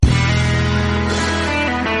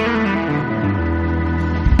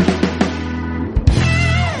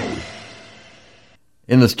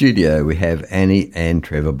In the studio, we have Annie and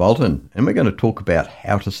Trevor Bolton, and we're going to talk about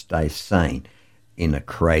how to stay sane in a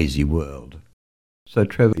crazy world. So,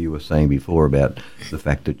 Trevor, you were saying before about the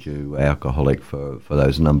fact that you were alcoholic for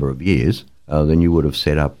those number of years. Then you would have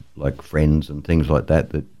set up like friends and things like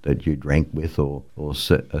that you drank with or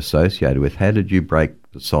associated with. How did you break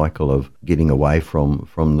the cycle of getting away from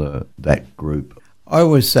that group? I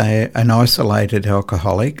was an isolated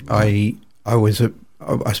alcoholic.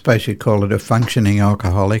 I suppose you'd call it a functioning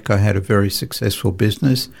alcoholic. I had a very successful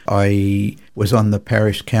business. I was on the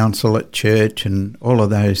parish council at church and all of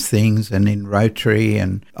those things, and in Rotary,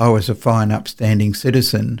 and I was a fine upstanding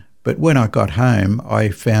citizen. But when I got home, I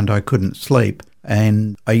found I couldn't sleep,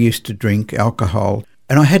 and I used to drink alcohol,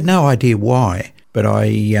 and I had no idea why, but I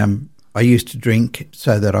used to drink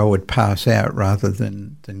so that I would pass out rather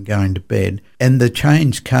than going to bed. And the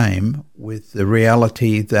change came with the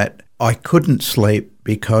reality that I couldn't sleep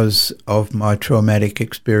because of my traumatic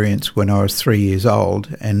experience when I was 3 years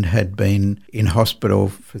old and had been in hospital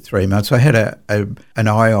for 3 months. I had an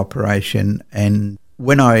eye operation, and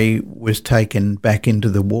when I was taken back into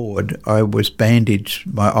the ward, I was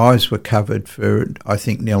bandaged. My eyes were covered for, I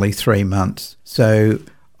think, nearly 3 months. So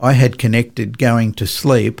I had connected going to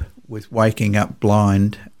sleep with waking up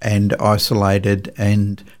blind and isolated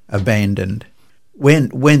and abandoned.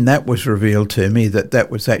 When that was revealed to me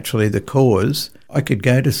that was actually the cause, I could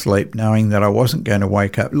go to sleep knowing that I wasn't going to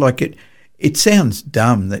wake up. Like it sounds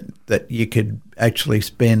dumb that you could actually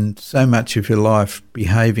spend so much of your life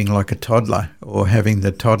behaving like a toddler or having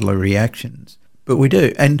the toddler reactions. But we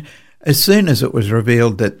do. And as soon as it was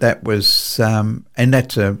revealed that was, and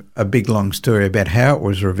that's a big long story about how it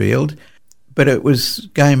was revealed, but it was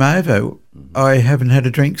game over. I haven't had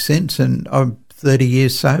a drink since, and I'm 30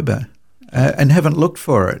 years sober and haven't looked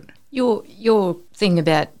for it. Your thing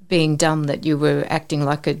about being dumb, that you were acting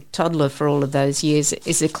like a toddler for all of those years,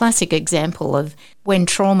 is a classic example of when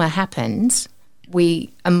trauma happens, we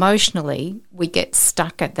emotionally get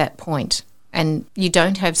stuck at that point, and you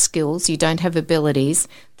don't have skills, you don't have abilities.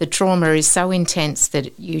 The trauma is so intense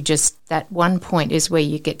that that one point is where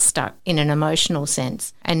you get stuck in an emotional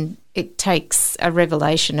sense, and it takes a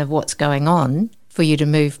revelation of what's going on for you to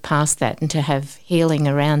move past that and to have healing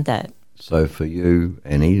around that. So for you,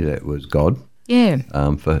 Annie, that was God. Yeah.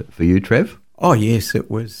 For you, Trev? Oh yes,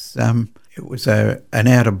 it was an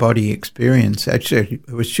out of body experience. Actually,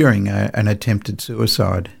 it was during an attempted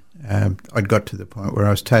suicide. I'd got to the point where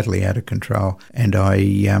I was totally out of control, and I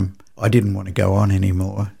didn't want to go on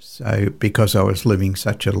anymore. So because I was living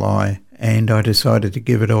such a lie, and I decided to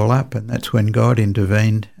give it all up, and that's when God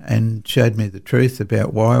intervened and showed me the truth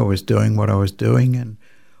about why I was doing what I was doing, and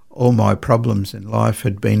all my problems in life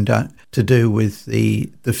had been done to do with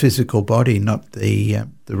the physical body, not the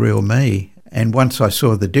real me. And once I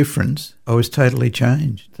saw the difference, I was totally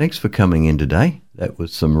changed. Thanks for coming in today. That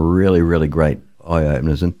was some really, really great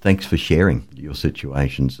eye-openers, and thanks for sharing your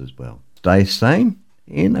situations as well. Stay sane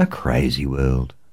in a crazy world.